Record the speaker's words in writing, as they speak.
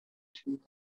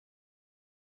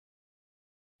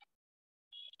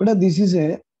But this is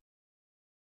a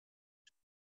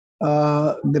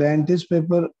grant test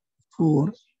paper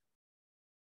 4,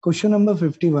 question number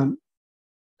 51.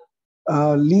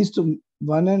 List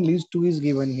 1 and list 2 is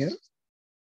given here.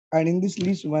 And in this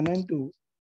list 1 and 2,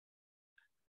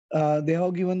 they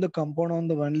have given the compound on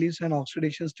the one list and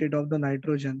oxidation state of the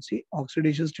nitrogen. See,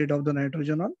 oxidation state of the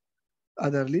nitrogen on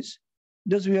other list.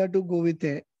 Just we have to go with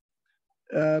a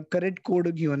correct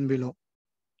code given below.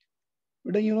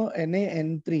 But you know,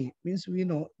 NaN3 means we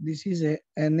know this is a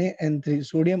NaN3,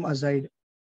 sodium azide.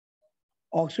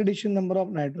 Oxidation number of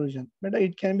nitrogen. But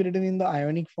it can be written in the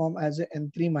ionic form as a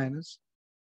N3 minus.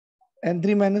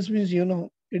 N3 minus means, you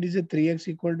know, it is a 3x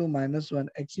equal to minus 1,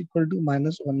 x equal to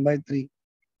minus 1 by 3.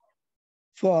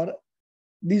 For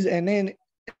this NaN3,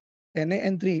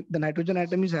 the nitrogen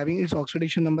atom is having its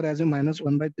oxidation number as a minus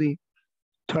 1 by 3.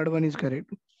 Third one is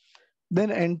correct. Then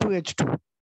N2H2.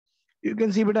 You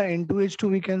can see beta N2H2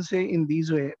 we can say in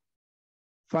this way.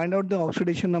 Find out the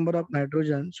oxidation number of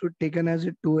nitrogen. So taken as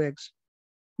a 2x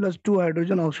plus 2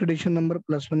 hydrogen oxidation number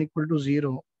plus 1 equal to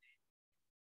 0.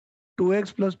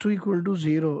 2x plus 2 equal to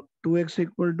 0. 2x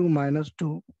equal to minus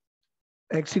 2.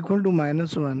 X equal to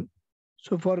minus 1.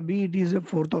 So for B, it is a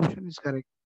fourth option is correct.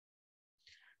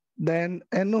 Then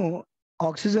NO,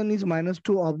 oxygen is minus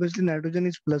 2. Obviously, nitrogen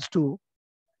is plus 2.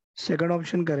 Second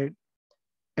option correct.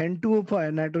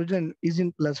 N2O5, nitrogen is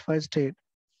in plus 5 state.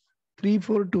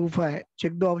 3425,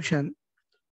 check the option.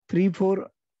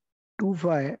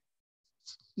 3425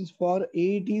 is for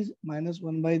A it is minus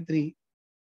 1 by 3.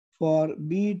 For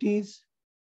B it is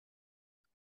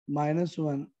minus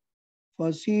 1.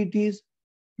 For C it is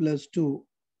plus 2.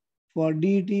 For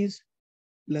D it is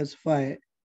plus 5.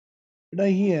 But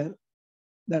here,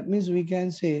 that means we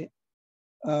can say,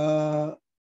 plus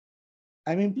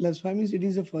 5 means it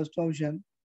is the first option.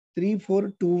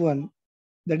 3421,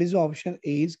 that is option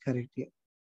A is correct here.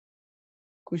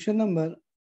 Question number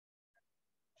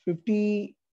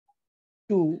 52.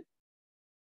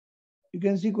 You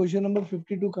can see question number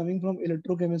 52 coming from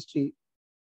electrochemistry.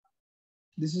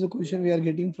 This is a question we are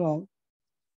getting from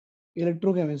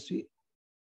electrochemistry.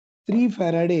 3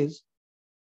 Faradays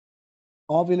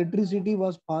of electricity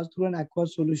was passed through an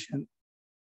aqueous solution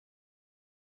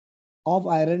of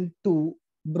iron 2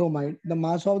 bromide. The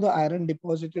mass of the iron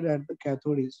deposited at the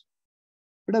cathode is.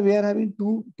 But we are having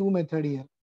two method here.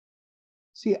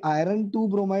 See, iron 2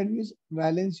 bromide means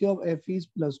valency of Fe is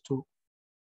plus 2.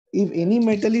 If any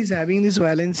metal is having this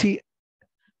valency,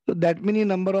 so that many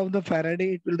number of the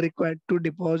Faraday it will require to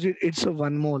deposit its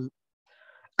 1 mole.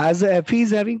 As the Fe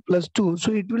is having plus 2,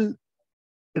 so it will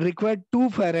require 2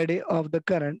 Faraday of the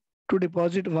current to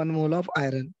deposit 1 mole of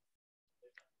iron.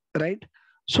 Right?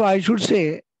 So I should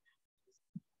say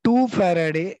 2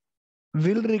 Faraday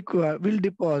will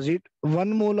deposit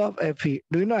 1 mole of Fe.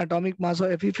 Do you know atomic mass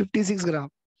of Fe? 56 gram.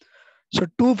 So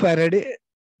 2 Faraday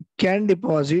can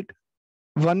deposit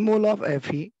 1 mole of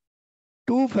Fe.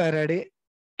 2 Faraday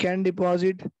can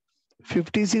deposit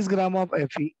 56 gram of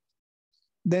Fe.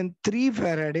 Then 3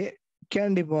 Faraday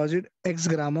can deposit X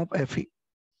gram of Fe.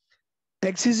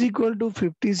 X is equal to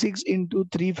 56 into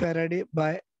 3 Faraday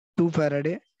by 2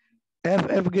 Faraday.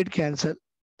 F get cancelled.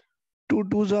 2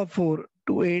 2s are 4,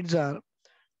 2 8s are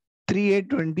 3 8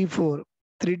 24,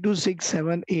 3 2 6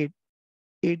 7 8,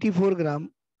 84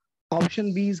 gram.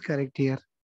 Option B is correct here.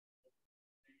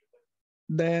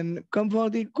 Then come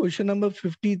for the question number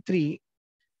 53.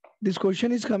 This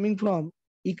question is coming from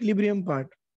equilibrium part.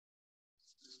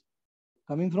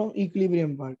 Let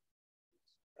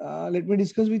me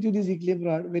discuss with you this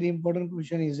equilibrium part. Very important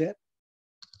question is there.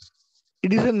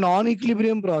 It is a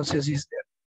non-equilibrium process is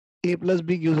there. A plus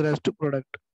B gives rise to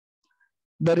product.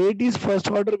 The rate is first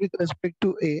order with respect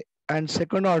to A and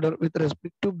second order with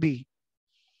respect to B.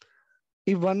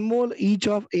 If 1 mole each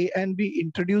of A and B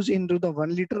introduced into the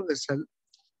 1 liter vessel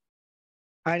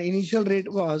and initial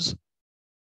rate was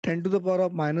 10 to the power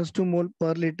of minus 2 mole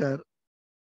per liter,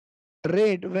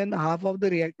 rate when half of the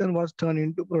reactant was turned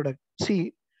into product.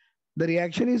 See, the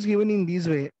reaction is given in this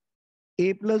way.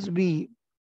 A plus B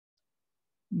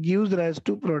gives rise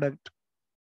to product.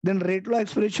 Then rate law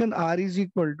expression R is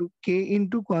equal to K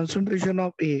into concentration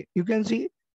of A. You can see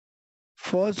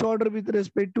first order with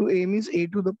respect to A means A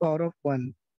to the power of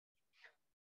 1.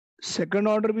 Second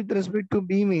order with respect to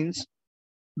B means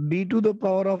B to the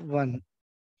power of 1.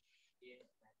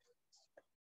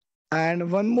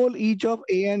 And 1 mole each of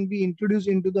A and B introduced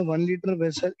into the 1 liter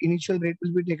vessel, initial rate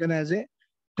will be taken as a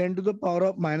 10 to the power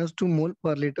of minus 2 mole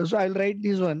per liter. So I'll write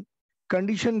this one.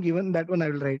 Condition given, that one I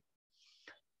will write.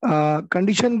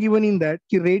 Condition given in that,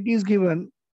 the rate is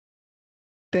given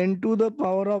 10 to the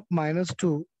power of minus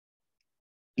 2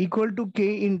 equal to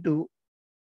K into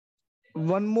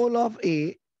 1 mole of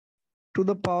A to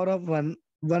the power of 1,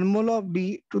 1 mole of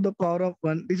B to the power of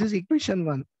 1. This is equation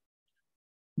 1.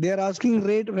 They are asking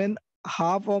rate when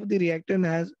half of the reactant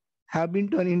have been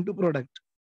turned into product.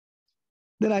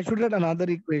 Then I should write another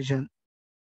equation.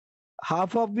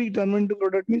 Half of B turned into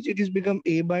product means it is become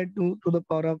A by 2 to the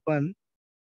power of 1,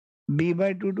 B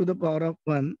by 2 to the power of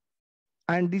 1,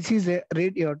 and this is a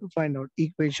rate you have to find out,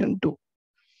 equation 2.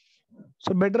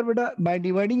 So better by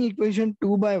dividing equation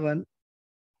 2 by 1.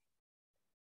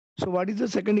 So what is the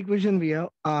second equation we have?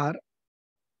 R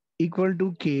equal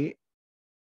to K.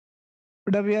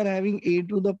 But we are having A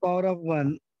to the power of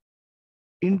 1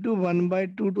 into 1 by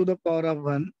 2 to the power of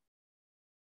 1,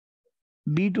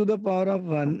 B to the power of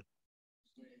 1,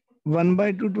 1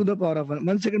 by 2 to the power of 1.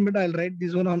 1 second, but I'll write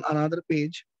this one on another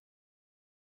page.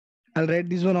 I'll write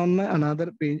this one on my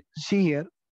another page. See here.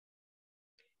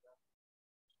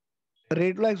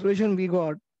 Rate law expression we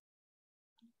got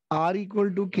R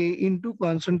equal to K into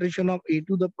concentration of A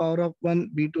to the power of 1,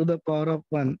 B to the power of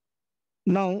 1.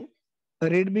 Now,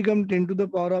 rate become 10 to the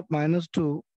power of minus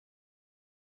 2.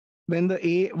 When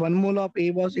the 1 mole of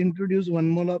A was introduced, 1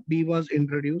 mole of B was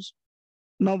introduced.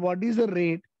 Now, what is the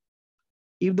rate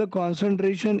if the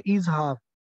concentration is half?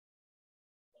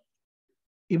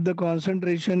 If the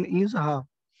concentration is half.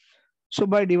 So,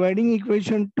 by dividing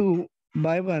equation 2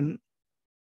 by 1,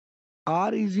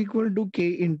 R is equal to K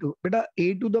into, beta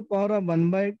A to the power of 1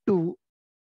 by 2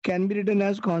 can be written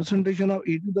as concentration of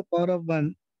A to the power of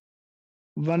 1,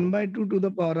 1 by 2 to the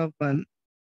power of 1,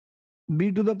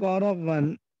 B to the power of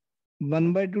 1,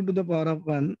 1 by 2 to the power of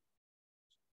 1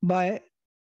 by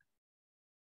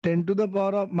 10 to the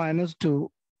power of minus 2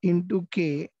 into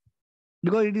K,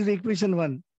 because it is equation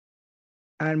 1,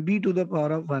 and B to the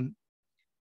power of 1.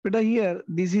 But here,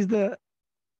 this is the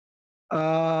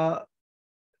A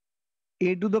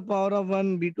to the power of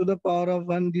 1, B to the power of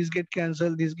 1, this get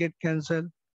cancelled, this get cancelled,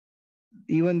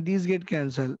 even these get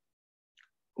cancelled.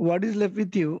 What is left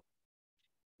with you?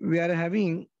 We are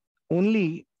having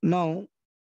only now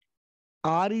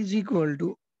R is equal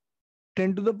to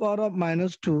 10 to the power of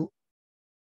minus 2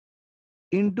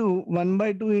 into 1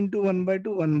 by 2 into 1 by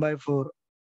 2, 1 by 4.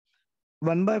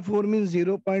 1 by 4 means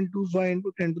 0.25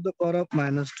 into 10 to the power of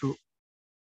minus 2.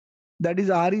 That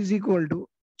is R is equal to,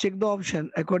 check the option.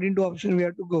 According to option, we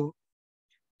have to go.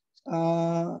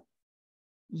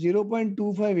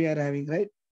 0.25 we are having, right?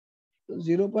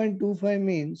 0.25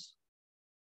 means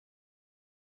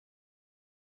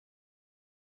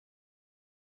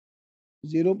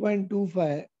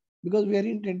because we are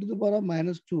in 10 to the power of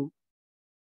minus 2.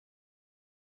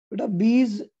 But B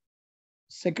is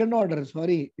second order,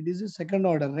 sorry, it is a second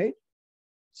order, right?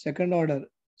 Second order.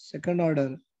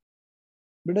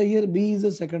 But here B is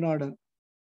a second order.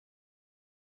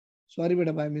 Sorry,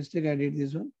 but by mistake I did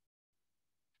this one.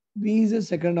 B is a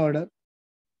second order.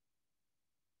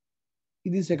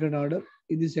 It is second order.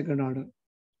 It is second order.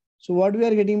 So what we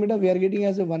are getting, beta, we are getting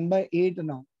as a 1 by 8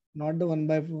 now, not the 1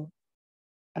 by 4.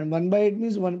 And 1 by 8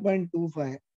 means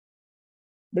 1.25.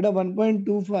 Beta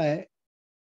 1.25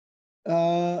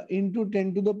 into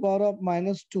 10 to the power of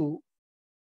minus 2.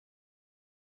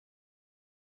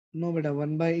 No, beta,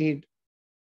 1 by 8.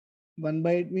 1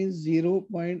 by 8 means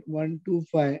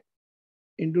 0.125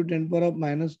 into 10 power of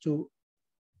minus 2.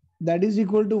 That is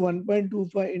equal to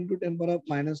 1.25 into 10 power of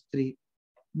minus 3.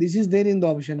 This is there in the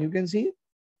option. You can see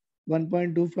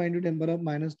 1.25 into 10 power of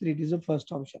minus 3. It is the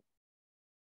first option.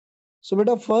 So,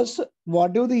 beta, first,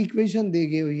 whatever the equation they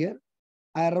gave here,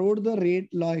 I wrote the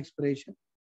rate law expression.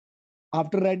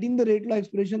 After writing the rate law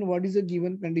expression, what is the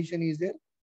given condition is there?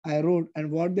 I wrote,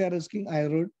 and what they are asking, I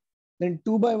wrote. Then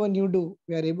 2 by 1 you do,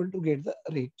 we are able to get the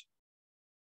rate.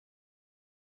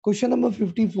 Question number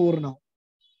 54 now.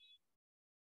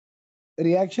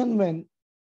 Reaction when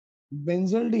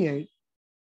benzaldehyde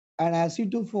and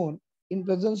acetophenone in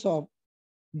presence of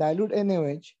dilute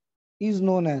NaOH is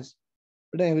known as,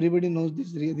 but everybody knows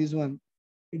this one.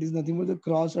 It is nothing but the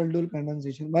cross aldol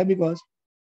condensation. Why? Because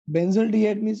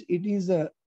benzaldehyde means it is a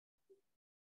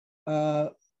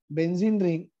benzene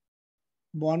ring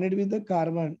bonded with the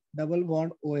carbon double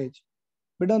bond OH,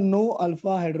 but no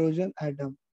alpha hydrogen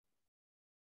atom.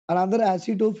 Another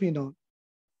acetophenone,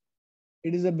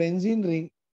 it is a benzene ring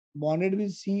bonded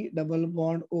with C double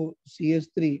bond O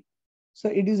CH3. So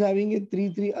it is having a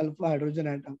 3,3 alpha hydrogen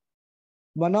atom.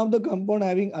 One of the compound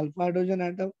having alpha hydrogen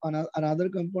atom, another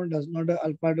compound does not have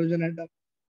alpha hydrogen atom.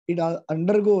 It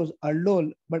undergoes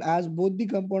aldol, but as both the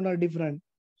compound are different,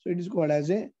 so it is called as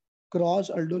a cross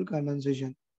aldol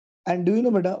condensation. And do you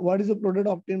know, beta, what is the product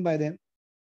obtained by them?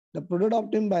 The product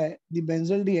obtained by the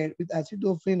benzaldehyde with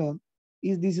acetophenone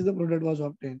is this is the product was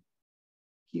obtained.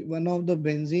 One of the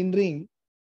benzene ring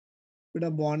with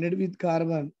a bonded with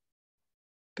carbon,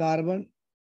 carbon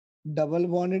double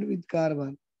bonded with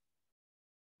carbon,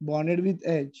 bonded with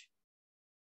H,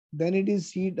 then it is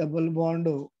C double bond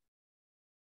O,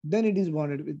 then it is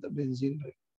bonded with the benzene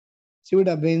ring. See with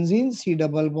a benzene, C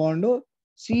double bond O,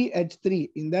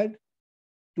 CH3. In that,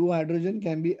 two hydrogen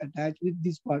can be attached with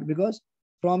this part because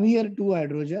from here two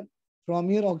hydrogen, from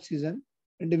here oxygen,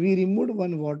 and we removed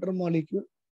one water molecule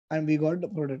and we got the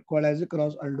product called as a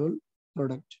cross aldol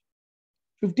product.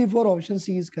 54 option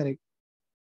C is correct.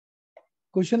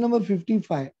 Question number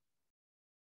 55.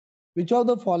 Which of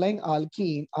the following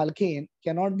alkane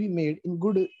cannot be made in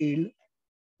good yield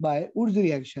by Wood's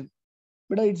reaction?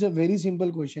 But it's a very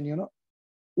simple question, you know.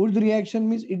 Wood's reaction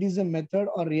means it is a method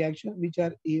or reaction which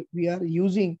we are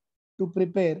using to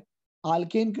prepare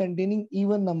alkane containing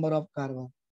even number of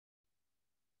carbon.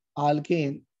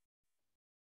 Alkane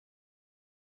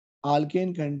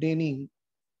containing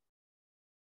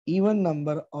even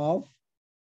number of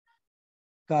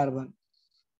carbon.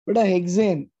 But a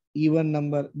hexane, even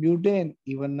number. Butane,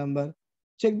 even number.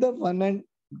 Check the one and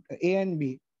A and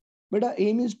B. But a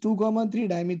A means 2,3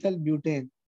 dimethyl butane.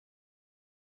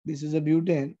 This is a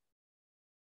butane.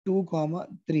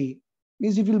 2,3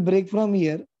 means if you break from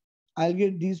here, I'll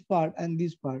get this part and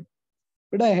this part.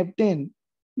 But a heptane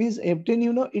means heptane,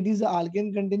 you know, it is an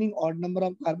alkane containing odd number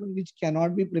of carbon which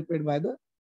cannot be prepared by the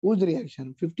Wood's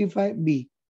reaction. 55B.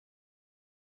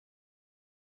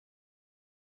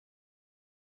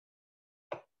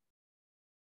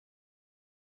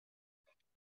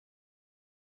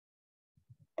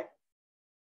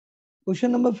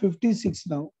 Question number 56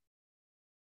 now.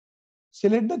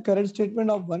 Select the correct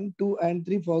statement of 1, 2, and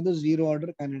 3 for the zero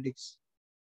order kinetics.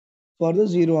 For the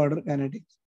zero order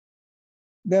kinetics.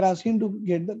 They're asking to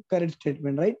get the correct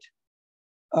statement, right?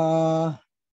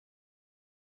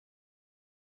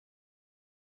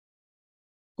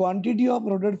 Quantity of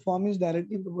product form is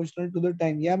directly proportional to the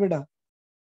time. Yeah, beta.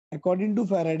 According to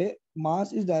Faraday,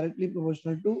 mass is directly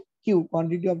proportional to Q,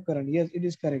 quantity of current. Yes, it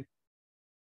is correct.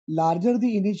 Larger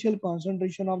the initial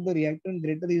concentration of the reactant,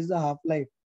 greater is the half-life.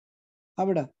 Ha,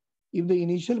 beta. If the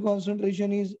initial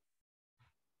concentration is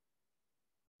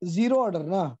zero order,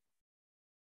 na?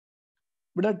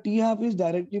 But T half is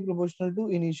directly proportional to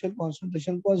initial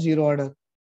concentration for zero order.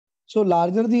 So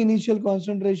larger the initial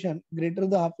concentration, greater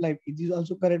the half-life. It is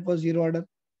also correct for zero order.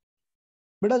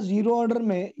 But a zero order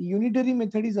में unitary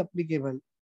method is applicable.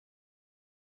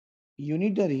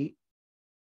 Unitary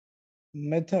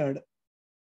method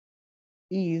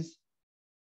is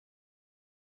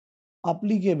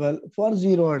applicable for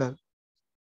zero order.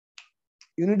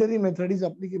 Unitary method is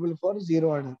applicable for zero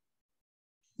order.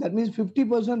 That means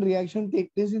 50% reaction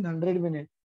take place in 100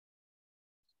 minutes.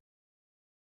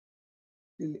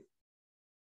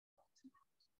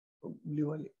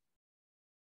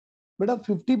 But a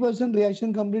 50%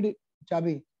 reaction complete,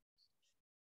 Chabi.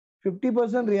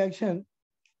 50% reaction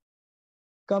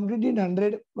complete in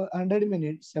 100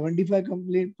 minutes, 75%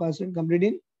 complete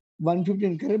in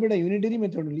 115. Correct, but a unitary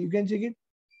method only. You can check it.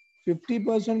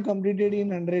 50% completed in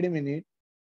 100 minutes.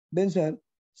 Then, sir,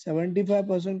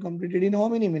 75% completed in how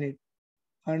many minutes?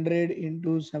 100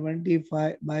 into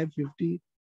 75 by 50.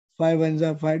 5 ones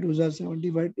are 5 twos are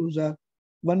 75 twos are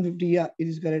 150. Yeah, it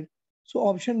is correct. So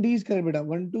option D is correct, beta.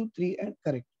 1, 2, 3 and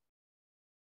correct.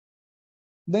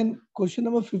 Then question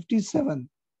number 57.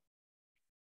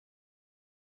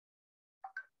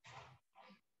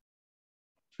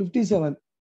 57.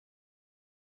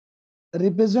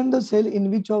 Represent the cell in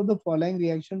which of the following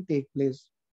reaction take place.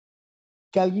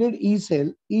 Calculate E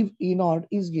cell if E naught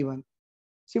is given.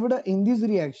 See, but in this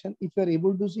reaction, if you are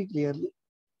able to see clearly,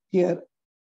 here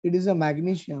it is a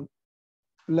magnesium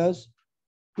plus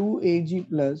 2Ag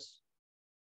plus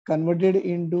converted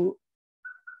into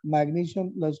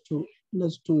magnesium plus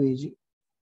 2Ag.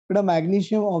 But a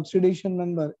magnesium oxidation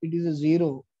number, it is a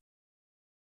 0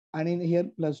 and in here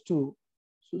plus 2.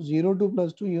 So 0 to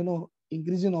plus 2, you know,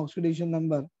 increase in oxidation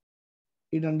number,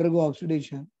 it undergo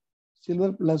oxidation.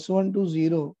 Silver plus 1 to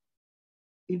 0,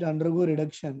 it undergo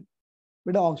reduction.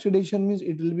 But oxidation means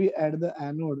it will be at the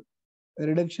anode.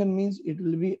 Reduction means it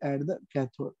will be at the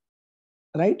cathode.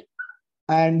 Right?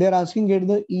 And they're asking get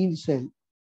the E cell.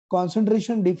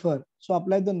 Concentration differ. So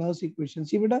apply the Nernst equation.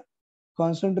 See, beta,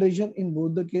 concentration in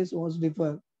both the case was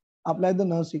differ. Apply the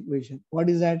Nernst equation. What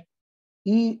is that?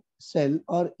 E cell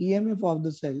or EMF of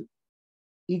the cell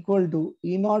equal to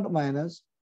E naught minus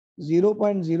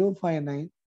 0.059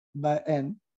 by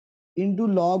N into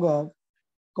log of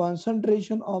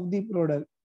concentration of the product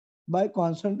by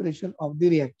concentration of the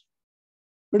reactant.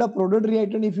 But a product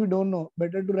reactant, if you don't know,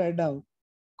 better to write down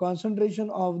concentration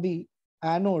of the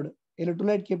anode,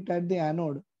 electrolyte kept at the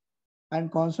anode,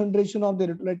 and concentration of the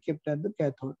electrolyte kept at the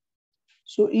cathode.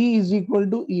 So E is equal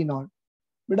to E naught.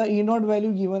 But a E naught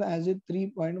value given as a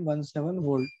 3.17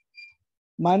 volt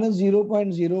minus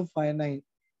 0.059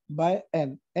 by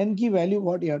N. N key value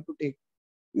what you have to take.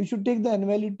 You should take the N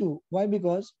value 2. Why?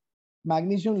 Because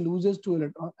magnesium loses 2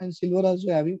 electron and silver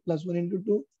also having plus 1 into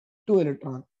 2, 2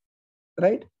 electron.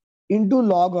 Right? Into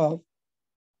log of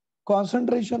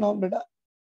concentration of beta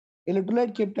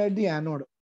electrolyte kept at the anode.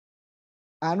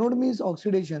 Anode means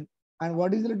oxidation. And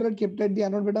what is electrolyte kept at the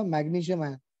anode beta? Magnesium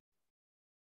ion.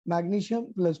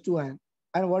 Magnesium plus 2 ion.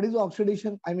 And what is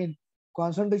oxidation? I mean,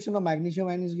 concentration of magnesium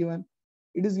ion is given.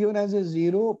 It is given as a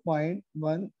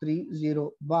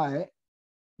 0.130 by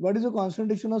what is the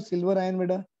concentration of silver ion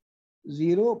beta?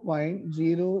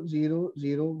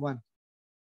 0.0001.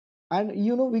 And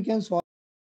you know we can solve.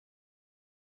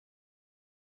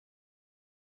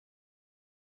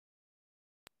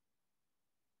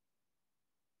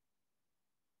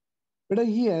 But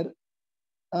here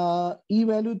E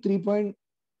value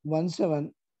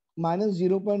 3.17 minus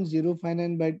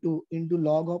 0.059 by 2 into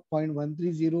log of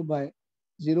 0.130 by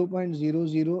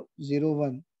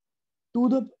 0.0001 to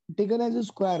the taken as a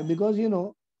square, because you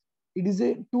know it is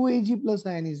a 2 Ag plus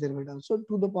ion is there, beta. So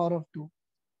to the power of 2,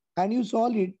 and you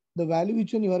solve it, the value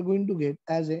which one you are going to get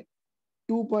as a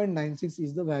 2.96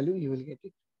 is the value you will get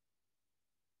it.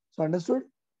 So understood?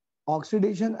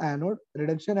 Oxidation anode,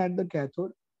 reduction at the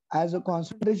cathode, as a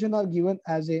concentration are given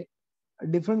as a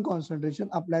different concentration,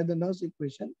 apply the Nernst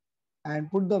equation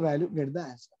and put the value, get the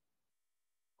answer.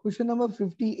 Question number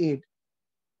 58.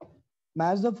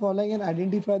 Match the following and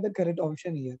identify the correct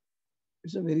option here.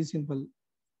 It's a very simple.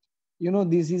 You know,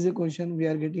 this is a question we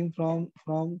are getting from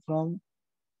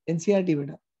NCERT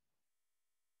beta.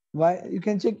 Why? You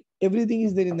can check, everything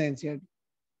is there in the NCERT.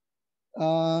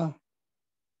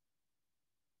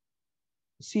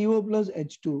 CO plus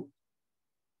H2.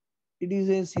 It is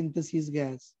a synthesis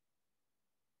gas.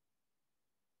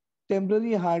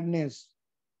 Temporary hardness.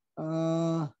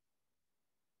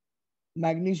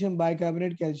 Magnesium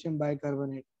bicarbonate, calcium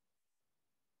bicarbonate.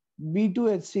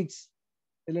 B2H6,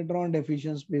 electron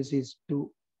deficient species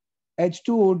 2.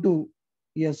 H2O2,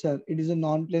 yes sir, it is a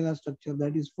non-planar structure,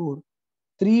 that is 4.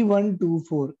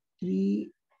 3124,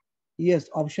 3, yes,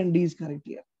 option D is correct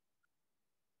here.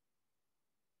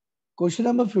 Question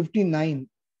number 59.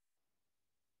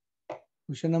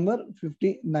 Question number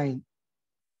 59.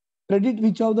 Predict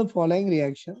which of the following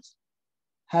reactions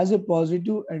has a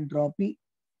positive entropy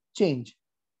change.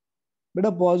 But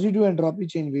a positive entropy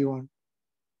change we want.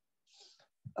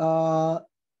 But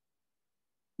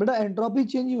the entropy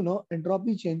change, you know,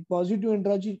 entropy change, positive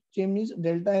entropy change means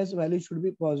delta S value should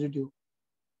be positive.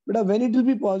 But when it will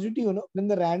be positive, you know, when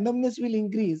the randomness will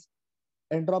increase,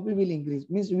 entropy will increase.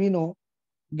 Means we know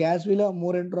gas will have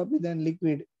more entropy than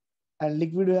liquid, and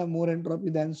liquid will have more entropy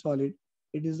than solid.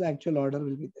 It is the actual order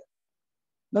will be there.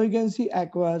 Now you can see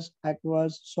aqueous,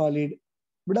 solid.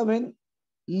 But when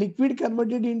liquid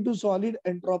converted into solid,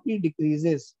 entropy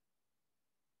decreases.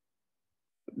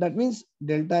 That means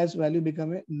delta S value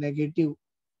become a negative.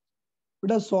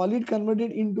 But a solid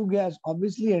converted into gas,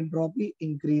 obviously entropy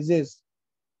increases.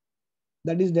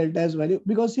 That is delta S value,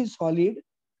 because it's solid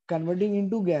converting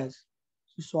into gas.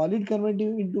 So solid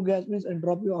converting into gas means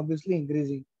entropy obviously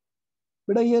increasing.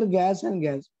 But here gas and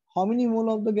gas. How many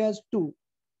mole of the gas? 2.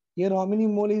 Here how many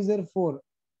mole is there? 4.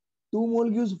 2 mole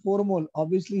gives 4 mole.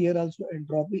 Obviously here also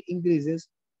entropy increases.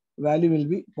 Value will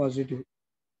be positive.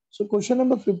 So question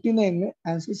number 59,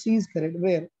 answer C is correct,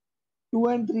 where 2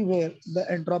 and 3 where the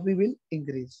entropy will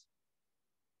increase.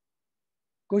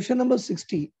 Question number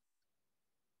 60.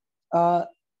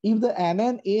 If the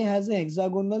anion A has a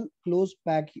hexagonal closed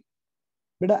pack,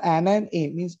 but anion A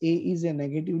means A is a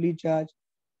negatively charged.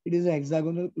 It is a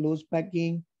hexagonal closed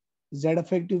packing. Z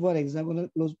effective for hexagonal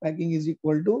closed packing is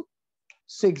equal to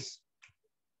 6.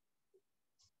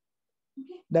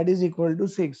 That is equal to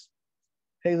 6.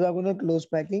 Hexagonal closed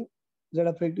packing, Z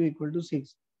effective equal to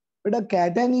 6. But a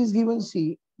cation is given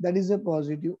C, that is a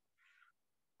positive.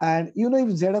 And you know,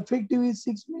 if Z effective is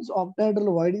 6 means octahedral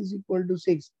void is equal to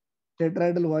 6.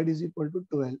 Tetrahedral void is equal to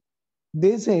 12.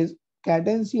 This says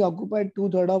cation C occupied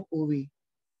 2/3 of OV.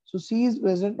 So C is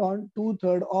present on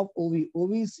 2/3 of OV.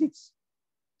 OV is 6.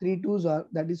 3 2s are,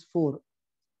 that is 4.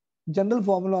 General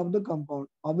formula of the compound.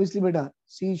 Obviously, beta,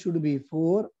 C should be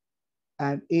 4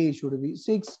 and A should be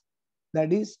 6.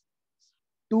 That is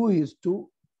 2 is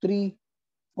to 3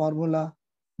 formula.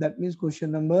 That means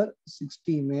question number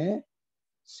 60 में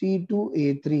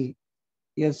C2A3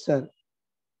 Yes, sir.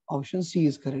 Option C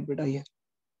is correct, beta here.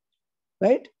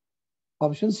 Right?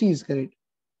 Option C is correct.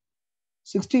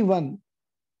 61.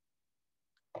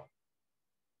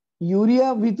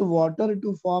 Urea with water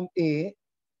to form A,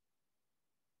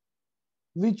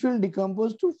 which will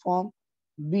decompose to form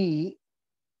B.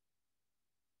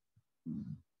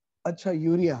 Acha,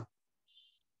 urea.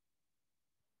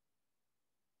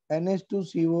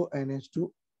 NH2CO,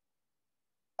 NH2.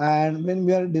 And when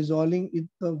we are dissolving it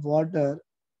the water,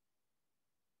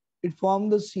 it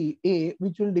forms the C, A,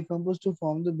 which will decompose to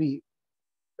form the B.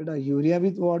 But urea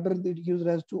with water, it gives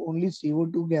rise to only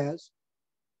CO2 gas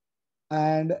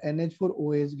and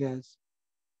NH4OH gas,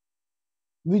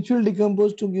 which will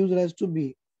decompose to give rise to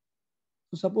B.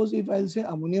 So suppose if I'll say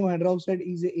ammonium hydroxide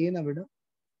is a na beta,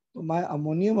 so my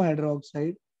ammonium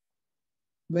hydroxide,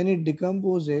 when it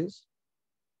decomposes,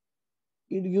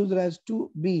 it gives rise to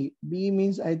B. B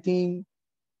means I think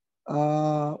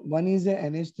one is a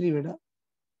NH3 beta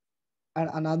and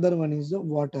another one is the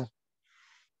water.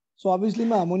 So obviously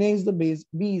my ammonia is the base,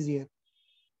 B is here.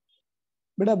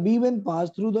 But a B when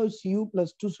passed through the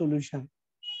Cu+2 solution,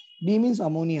 B means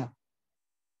ammonia.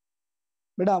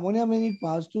 But ammonia when it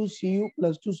passed to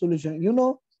Cu+2 solution, you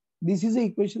know, this is the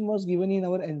equation was given in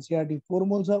our NCRT. 4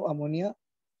 moles of ammonia,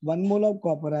 1 mole of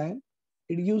copper ion.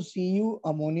 It gives Cu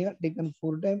ammonia taken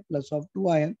 4 times plus of 2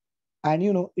 ion. And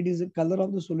you know, it is the color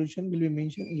of the solution will be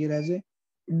mentioned here as a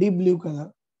deep blue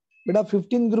color. But a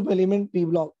 15 group element P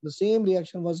block, the same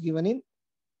reaction was given in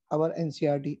our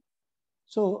NCRT.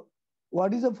 So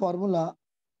what is the formula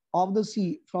of the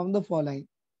C from the following?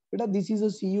 Beta, this is a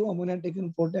Cu ammonia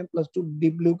taken 4 times plus 2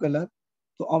 deep blue color.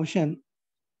 So option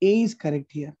A is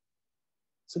correct here.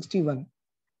 61.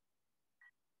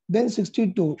 Then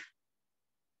 62.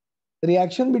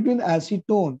 Reaction between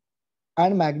acetone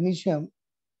and magnesium,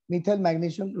 methyl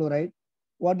magnesium chloride.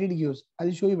 What it gives?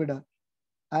 I'll show you better.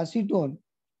 Acetone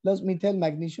plus methyl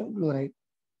magnesium chloride.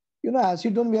 You know,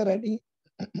 acetone we are writing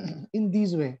in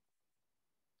this way.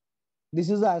 This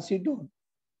is the acetone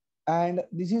and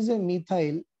this is a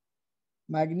methyl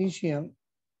magnesium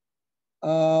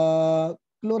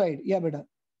chloride. Yeah, beta.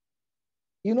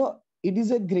 You know, it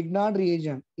is a Grignard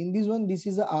reagent. In this one, this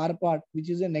is a R part, which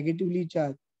is a negatively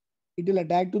charged. It will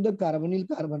attack to the carbonyl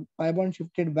carbon, pi bond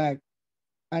shifted back.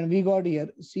 And we got here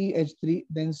CH3,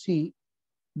 then C,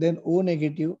 then O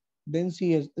negative, then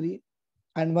CH3,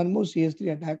 and one more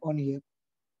CH3 attack on here.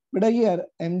 But here,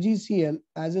 MgCl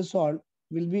as a salt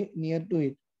will be near to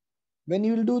it. When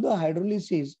you will do the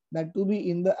hydrolysis, that to be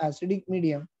in the acidic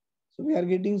medium, so we are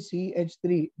getting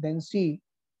CH3, then C,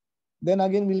 then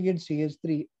again we'll get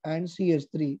CH3 and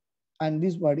CH3, and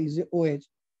this part is a OH.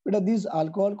 But this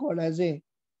alcohol called as a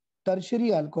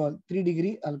tertiary alcohol,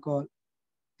 3-degree alcohol.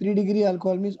 3-degree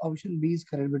alcohol means option B is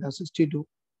correct, beta. 62.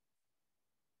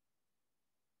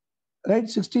 Right,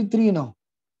 63 now.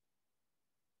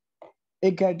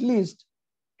 A catalyst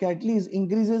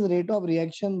increases rate of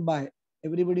reaction by,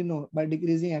 everybody know, by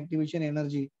decreasing activation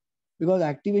energy, because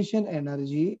activation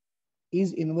energy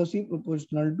is inversely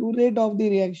proportional to rate of the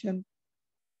reaction.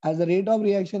 As the rate of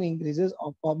reaction increases,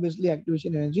 obviously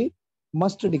activation energy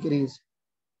must decrease.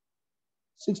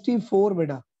 64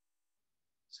 beta.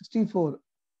 64.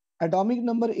 Atomic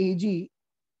number Ag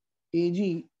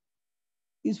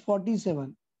is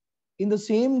 47. In the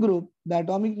same group, the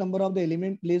atomic number of the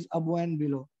element placed above and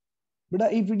below.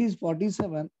 But if it is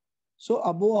 47, so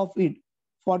above of it,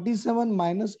 47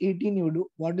 minus 18 you do,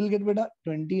 what will get beta?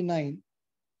 29.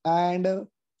 And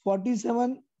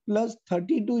 47 plus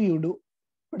 32 you do,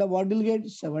 but what will get?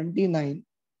 79.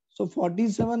 So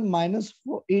 47 minus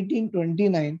 18,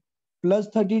 29 plus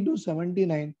 32,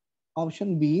 79.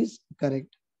 Option B is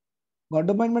correct. Got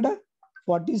the point, beta?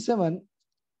 47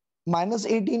 minus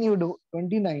 18 you do,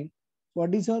 29.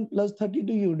 47 plus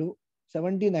 32 you do,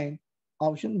 79.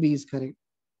 Option B is correct.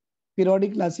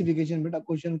 Periodic classification, beta,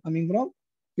 question coming from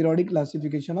periodic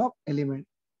classification of element.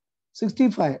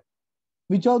 65.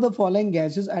 Which of the following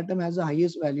gases atom has the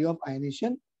highest value of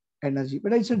ionization energy?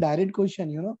 But it's a direct question,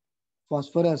 you know,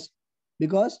 phosphorus,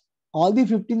 because all the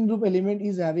 15 group element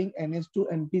is having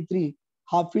NH2 NP3,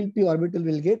 half filled p orbital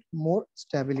will get more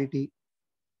stability,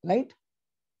 right?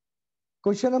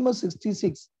 Question number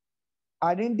 66.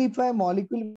 Identify molecule